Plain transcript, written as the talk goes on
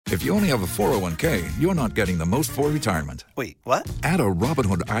If you only have a 401k, you're not getting the most for retirement. Wait, what? Add a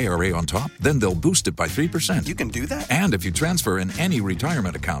Robinhood IRA on top, then they'll boost it by 3%. You can do that? And if you transfer in any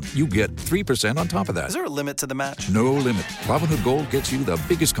retirement account, you get 3% on top of that. Is there a limit to the match? No limit. Robinhood Gold gets you the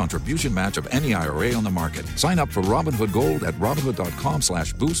biggest contribution match of any IRA on the market. Sign up for Robinhood Gold at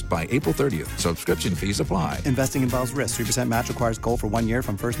Robinhood.com/boost by April 30th. Subscription fees apply. Investing involves risk. 3% match requires gold for 1 year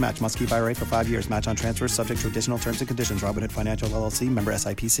from first match. Must keep IRA for 5 years. Match on transfers subject to additional terms and conditions. Robinhood Financial LLC, member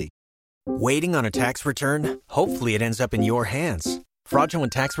SIPC. Waiting on a tax return? Hopefully it ends up in your hands.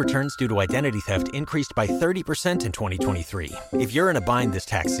 Fraudulent tax returns due to identity theft increased by 30% in 2023. If you're in a bind this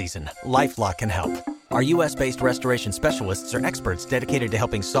tax season, LifeLock can help. Our U.S.-based restoration specialists are experts dedicated to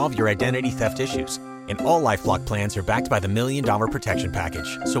helping solve your identity theft issues. And all LifeLock plans are backed by the $1 Million Protection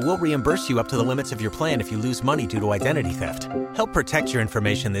Package. So we'll reimburse you up to the limits of your plan if you lose money due to identity theft. Help protect your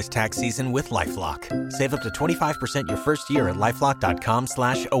information this tax season with LifeLock. Save up to 25% your first year at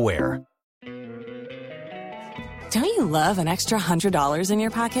LifeLock.com/aware. Don't you love an extra $100 in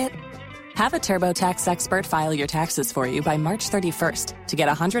your pocket? Have a TurboTax expert file your taxes for you by March 31st to get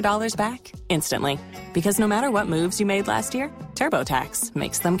 $100 back instantly. Because no matter what moves you made last year, TurboTax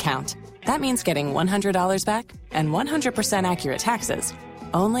makes them count. That means getting $100 back and 100% accurate taxes,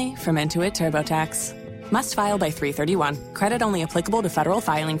 only from Intuit TurboTax. Must file by 3/31. Credit only applicable to federal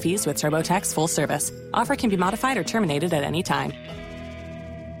filing fees with TurboTax full service. Offer can be modified or terminated at any time.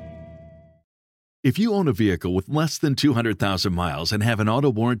 If you own a vehicle with less than 200,000 miles and have an auto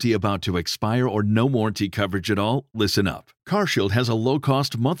warranty about to expire or no warranty coverage at all, listen up. CarShield has a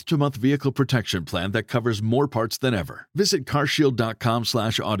low-cost month-to-month vehicle protection plan that covers more parts than ever. Visit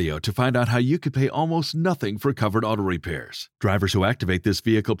carshield.com/audio to find out how you could pay almost nothing for covered auto repairs. Drivers who activate this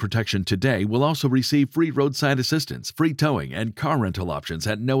vehicle protection today will also receive free roadside assistance, free towing, and car rental options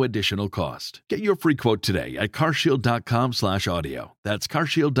at no additional cost. Get your free quote today at carshield.com/audio. That's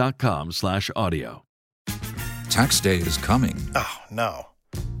carshield.com/audio. Tax day is coming. Oh, no.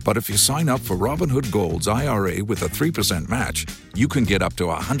 But if you sign up for Robinhood Gold's IRA with a 3% match, you can get up to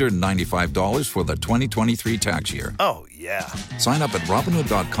 $195 for the 2023 tax year. Oh, yeah. Sign up at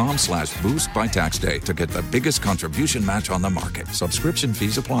Robinhood.com/boost by tax day to get the biggest contribution match on the market. Subscription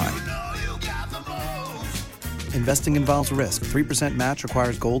fees apply. Investing involves risk. 3% match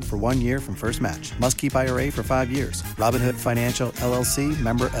requires gold for 1 year from first match. Must keep IRA for 5 years. Robinhood Financial LLC,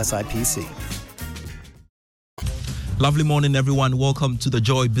 member SIPC. Lovely morning, everyone. Welcome to the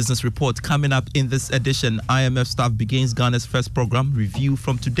Joy Business Report. Coming up in this edition, IMF Staff begins Ghana's first program review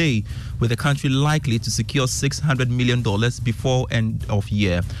from today, with the country likely to secure $600 million before end of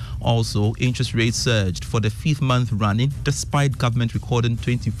year. Also, interest rates surged for the 5th month running, despite government recording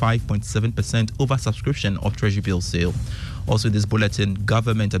 25.7% oversubscription of Treasury bill sale. Also in this bulletin,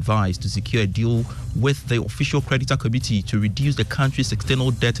 government advised to secure a deal with the official creditor committee to reduce the country's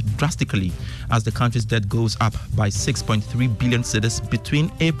external debt drastically, as the country's debt goes up by 6.3 billion cedis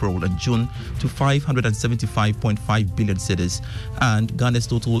between April and June to 575.5 billion cedis. And Ghana's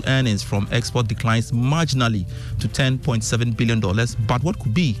total earnings from export declines marginally to $10.7 billion. But what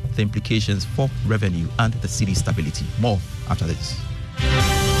could be the implications for revenue and the city stability? More after this.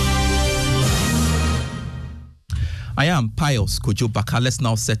 I am Pius Kojo Baka. Let's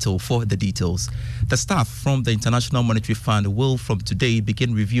now settle for the details. The staff from the International Monetary Fund will from today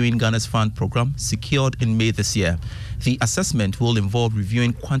begin reviewing Ghana's fund program secured in May this year. The assessment will involve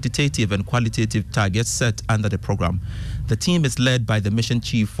reviewing quantitative and qualitative targets set under the program. The team is led by the mission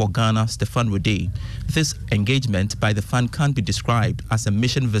chief for Ghana, Stefan Rode. This engagement by the fund can be described as a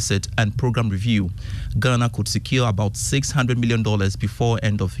mission visit and program review. Ghana could secure about $600 million before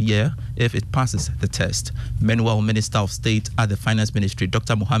end of year if it passes the test. Meanwhile, Minister of State at the Finance Ministry,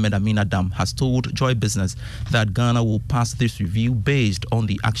 Dr. Mohamed Amin Adam, has told Joy Business that Ghana will pass this review based on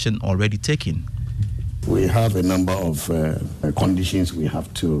the action already taken. We have a number of conditions we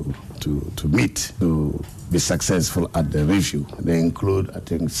have to meet to be successful at the review. They include, I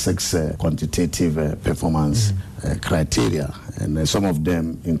think, 6 quantitative performance criteria, and some of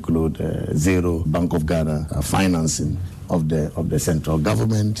them include zero Bank of Ghana financing of the central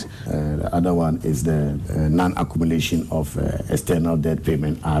government. The other one is the non-accumulation of external debt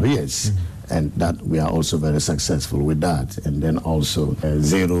payment arrears. And that we are also very successful with that. And then also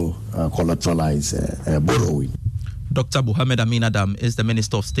zero collateralized borrowing. Dr. Mohamed Amin Adam is the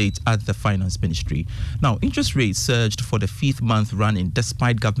Minister of State at the Finance Ministry. Now, interest rates surged for the 5th month running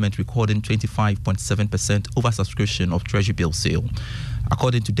despite government recording 25.7% oversubscription of Treasury bill sale.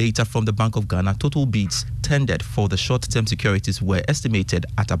 According to data from the Bank of Ghana, total bids tendered for the short-term securities were estimated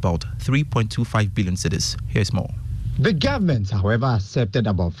at about 3.25 billion cedis. Here's more. The government, however, accepted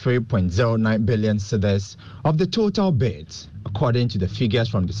about 3.09 billion cedis of the total bids. According to the figures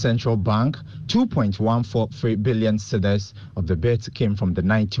from the central bank, 2.143 billion cedis of the bets came from the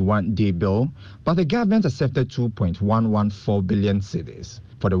 91-day bill, but the government accepted 2.114 billion cedis.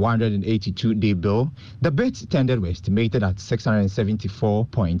 For the 182-day bill, the bets tendered were estimated at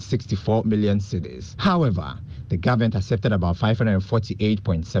 674.64 million cedis. However, the government accepted about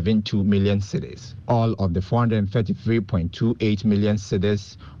 548.72 million cedis. All of the 433.28 million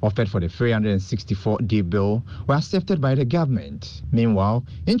cedis offered for the 364-day bill were accepted by the government. Meanwhile,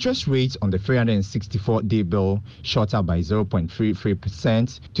 interest rates on the 364-day bill shot up by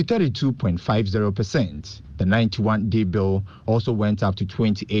 0.33% to 32.50%. The 91-day bill also went up to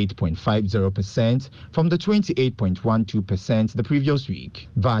 28.50% from the 28.12% the previous week.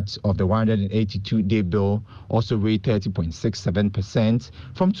 VAT of the 182-day bill also rate 30.67%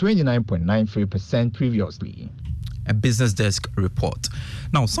 from 29.93% previously. A Business Desk report.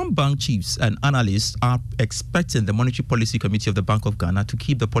 Now, some bank chiefs and analysts are expecting the Monetary Policy Committee of the Bank of Ghana to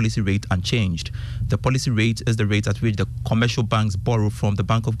keep the policy rate unchanged. The policy rate is the rate at which the commercial banks borrow from the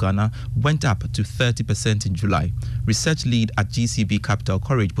Bank of Ghana went up to 30% in July. Research lead at GCB Capital,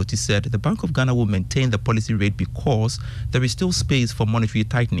 Courage Boti, said the Bank of Ghana will maintain the policy rate because there is still space for monetary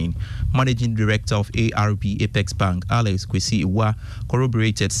tightening. Managing Director of ARB Apex Bank, Alex Kwesi Iwa,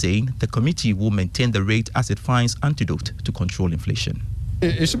 corroborated, saying the committee will maintain the rate as it finds antidote to control inflation.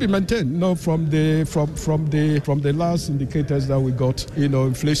 It should be maintained. From the last indicators that we got,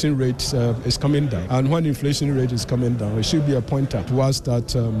 inflation rate is coming down, and when inflation rate is coming down, it should be a pointer towards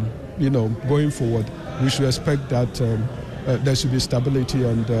that. Going forward, we should expect that there should be stability,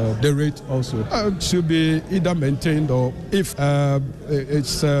 and the rate also should be either maintained, or if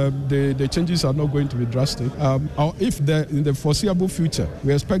the changes are not going to be drastic, or if in the foreseeable future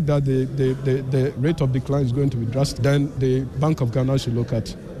we expect that the rate of decline is going to be drastic, then the Bank of Ghana should look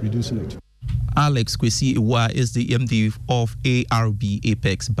at reducing it. Alex Kwesi Iwa is the MD of ARB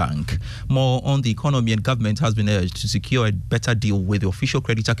Apex Bank. More on the economy, and government has been urged to secure a better deal with the Official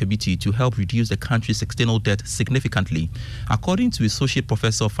Creditor Committee to help reduce the country's external debt significantly. According to Associate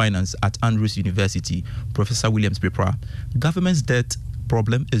Professor of Finance at Andrews University, Professor Williams Prepra, government's debt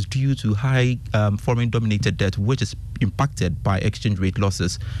problem is due to high foreign-dominated debt, which is impacted by exchange rate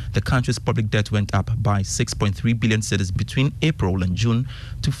losses. The country's public debt went up by 6.3 billion cedis between April and June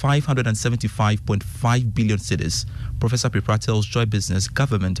to 575.5 billion cedis. Professor Prepra tells Joy Business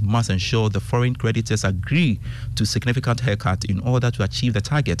government must ensure the foreign creditors agree to significant haircut in order to achieve the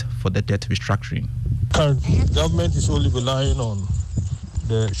target for the debt restructuring. Currently, government is only relying on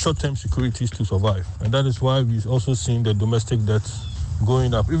the short-term securities to survive, and that is why we've also seen the domestic debt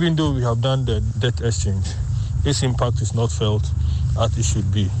going up. Even though we have done the debt exchange, its impact is not felt as it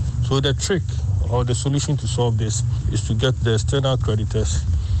should be. So the trick or the solution to solve this is to get the external creditors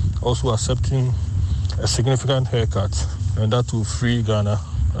also accepting a significant haircut, and that will free Ghana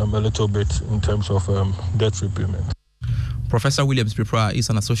a little bit in terms of debt repayment. Professor Williams Prepra is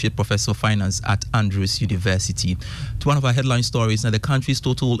an Associate Professor of Finance at Andrews University. To one of our headline stories, now the country's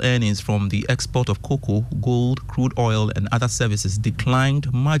total earnings from the export of cocoa, gold, crude oil and other services declined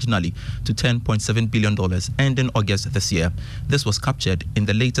marginally to $10.7 billion ending August this year. This was captured in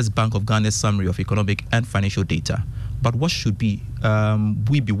the latest Bank of Ghana's summary of economic and financial data. But what should we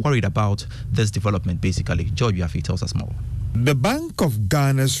be worried about this development, basically? George Yafi tells us more. The Bank of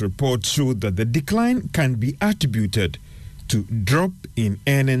Ghana's report showed that the decline can be attributed to drop in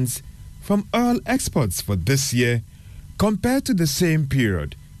earnings from oil exports for this year compared to the same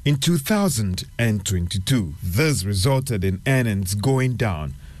period in 2022. This resulted in earnings going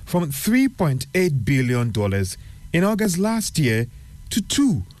down from $3.8 billion in August last year to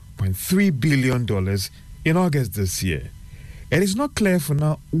 $2.3 billion in August this year. It is not clear for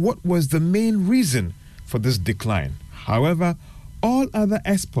now what was the main reason for this decline. However, all other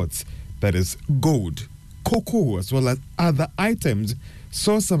exports, that is gold, cocoa as well as other items,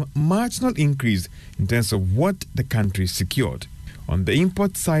 saw some marginal increase in terms of what the country secured. On the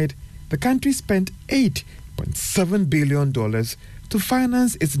import side, the country spent $8.7 billion to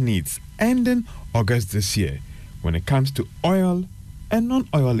finance its needs ending August this year when it comes to oil and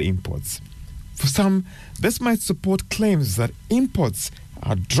non-oil imports. For some, this might support claims that imports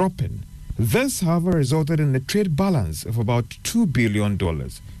are dropping. This, however, resulted in a trade balance of about $2 billion.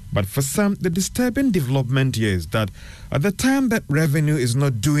 But for some, the disturbing development here is that at the time that revenue is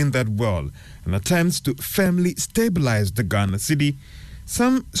not doing that well and attempts to firmly stabilize the Ghana cedi,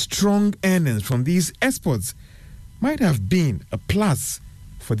 some strong earnings from these exports might have been a plus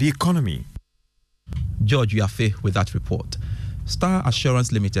for the economy. George Yafe with that report. Star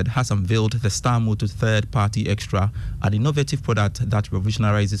Assurance Limited has unveiled the Star Motor Third Party Extra, an innovative product that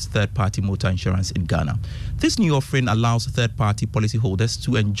revolutionizes third-party motor insurance in Ghana. This new offering allows third-party policyholders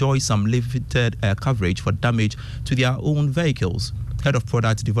to enjoy some limited coverage for damage to their own vehicles. Head of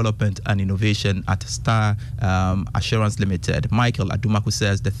Product Development and Innovation at Star Assurance Limited, Michael Adumaku,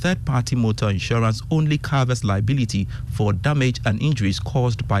 says the third-party motor insurance only covers liability for damage and injuries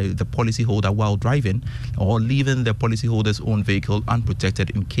caused by the policyholder while driving or leaving the policyholder's own vehicle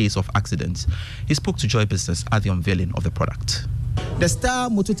unprotected in case of accidents. He spoke to Joy Business at the unveiling of the product. The Star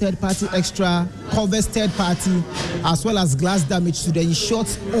Motor Third Party Extra covers third party as well as glass damage to the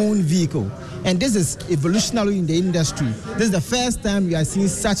insured's own vehicle. And this is evolutionary in the industry. This is the first time we are seeing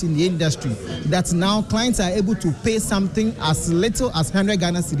such in the industry, that now clients are able to pay something as little as 100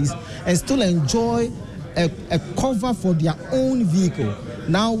 Ghana cedis and still enjoy a cover for their own vehicle.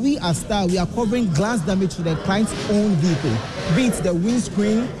 Now we at Star, we are covering glass damage to the client's own vehicle, be it the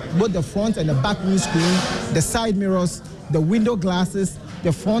windscreen, both the front and the back windscreen, the side mirrors, the window glasses,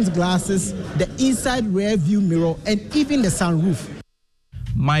 the front glasses, the inside rear view mirror, and even the sunroof.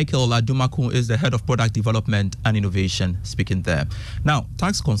 Michael Adumaku is the head of product development and innovation speaking there. Now,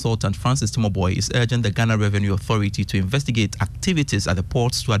 tax consultant Francis Timoboy is urging the Ghana Revenue Authority to investigate activities at the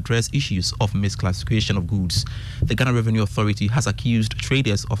ports to address issues of misclassification of goods. The Ghana Revenue Authority has accused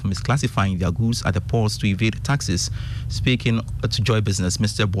traders of misclassifying their goods at the ports to evade taxes. Speaking to Joy Business,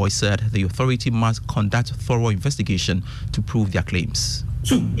 Mr. Boy said the authority must conduct thorough investigation to prove their claims.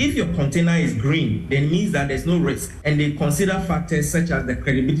 2, if your container is green, then it means that there's no risk, and they consider factors such as the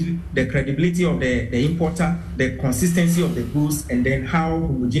credibility of the importer, the consistency of the goods, and then how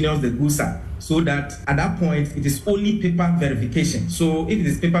homogeneous the goods are. So that at that point, it is only paper verification. So if it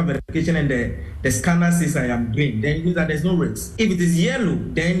is paper verification and the scanner says I am green, then it means that there's no risk. If it is yellow,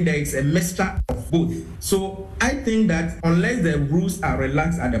 then there is a mixture of both. So I think that unless the rules are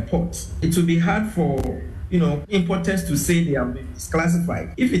relaxed at the port, it will be hard for importers to say they are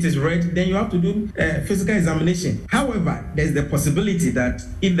misclassified. If it is red, then you have to do physical examination. However, there's the possibility that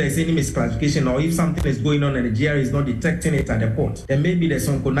if there's any misclassification or if something is going on and the GR is not detecting it at the port, then maybe there's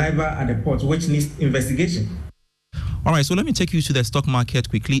some conniver at the port which needs investigation. All right, so let me take you to the stock market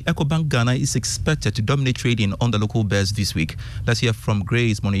quickly. EcoBank Ghana is expected to dominate trading on the local bears this week. Let's hear from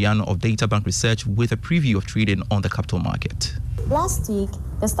Grace Moneyano of Databank Research with a preview of trading on the capital market. Last week,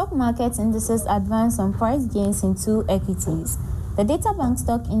 the stock market indices advanced on price gains in 2 equities. The Databank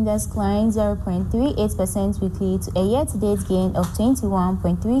stock index climbed 0.38% weekly to a year-to-date gain of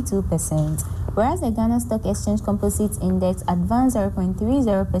 21.32%, whereas the Ghana Stock Exchange Composite Index advanced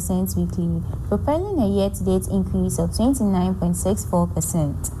 0.30% weekly, propelling a year-to-date increase of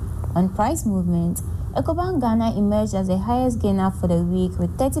 29.64%. On price movement, EcoBank Ghana emerged as the highest gainer for the week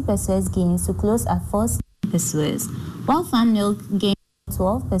with 30% gains to close at 4 pesos, while Farm Milk gained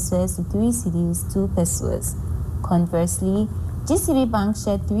 12 pesos to 3 cedis, 2 pesos. Conversely, GCB Bank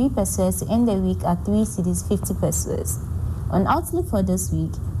shed 3 pesos to end the week at 3 cedis, 50 pesos. On outlook for this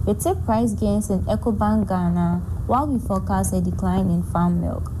week, we take price gains in EcoBank Ghana while we forecast a decline in Farm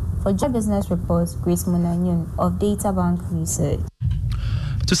Milk. For Joy Business Reports, Grace Monanyun of Databank Research.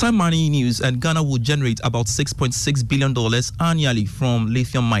 To some money news, and Ghana will generate about $6.6 billion annually from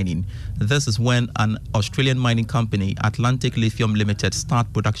lithium mining. This is when an Australian mining company, Atlantic Lithium Limited,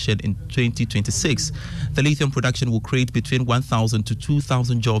 start production in 2026. The lithium production will create between 1,000 to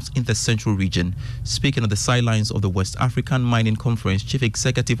 2,000 jobs in the central region. Speaking on the sidelines of the West African Mining Conference, Chief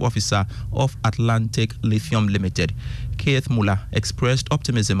Executive Officer of Atlantic Lithium Limited, Keith Muller, expressed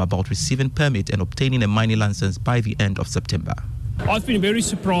optimism about receiving permit and obtaining a mining license by the end of September. I've been very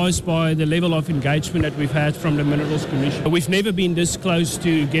surprised by the level of engagement that we've had from the Minerals Commission. We've never been this close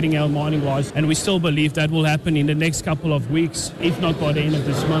to getting our mining license, and we still believe that will happen in the next couple of weeks, if not by the end of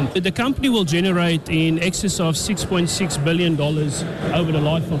this month. The company will generate in excess of $6.6 billion over the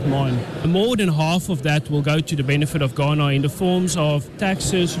life of mine. More than half of that will go to the benefit of Ghana in the forms of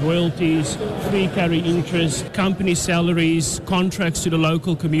taxes, royalties, free carry interest, company salaries, contracts to the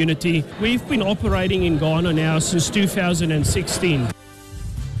local community. We've been operating in Ghana now since 2016.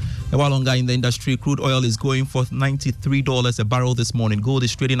 A while longer in the industry, crude oil is going for $93 a barrel this morning. Gold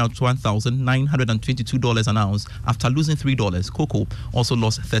is trading at $1,922 an ounce after losing $3. Cocoa also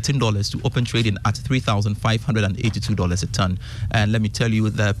lost $13 to open trading at $3,582 a ton. And let me tell you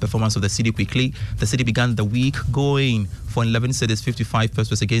the performance of the cedi quickly. The cedi began the week going for 11 cedis 55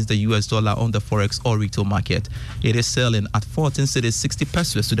 pesos against the US dollar on the forex or retail market. It is selling at 14 cedis 60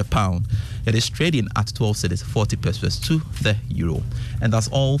 pesos to the pound. It is trading at 12 cedis 40 pesos to the euro. And that's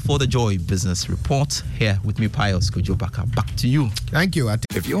all for the Joy Business Report. Here with me, Pius Kojobaka. Back to you. Thank you.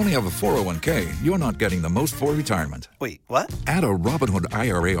 If you only have a 401k, you're not getting the most for retirement. Wait, what? Add a Robinhood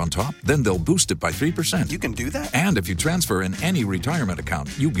IRA on top, then they'll boost it by 3%. You can do that? And if you transfer in any retirement account,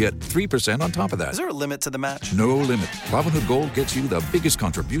 you get 3% on top of that. Is there a limit to the match? No limit. Robinhood Gold gets you the biggest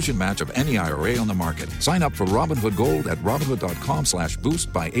contribution match of any IRA on the market. Sign up for Robinhood Gold at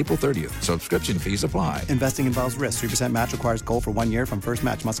Robinhood.com/boost by April 30th. Subscription fees apply. Investing involves risk. 3% match requires gold for 1 year from first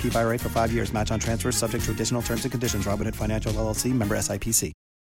match. Must keep IRA for 5 years. Match on transfers subject to additional terms and conditions. Robinhood Financial LLC, member SIPC.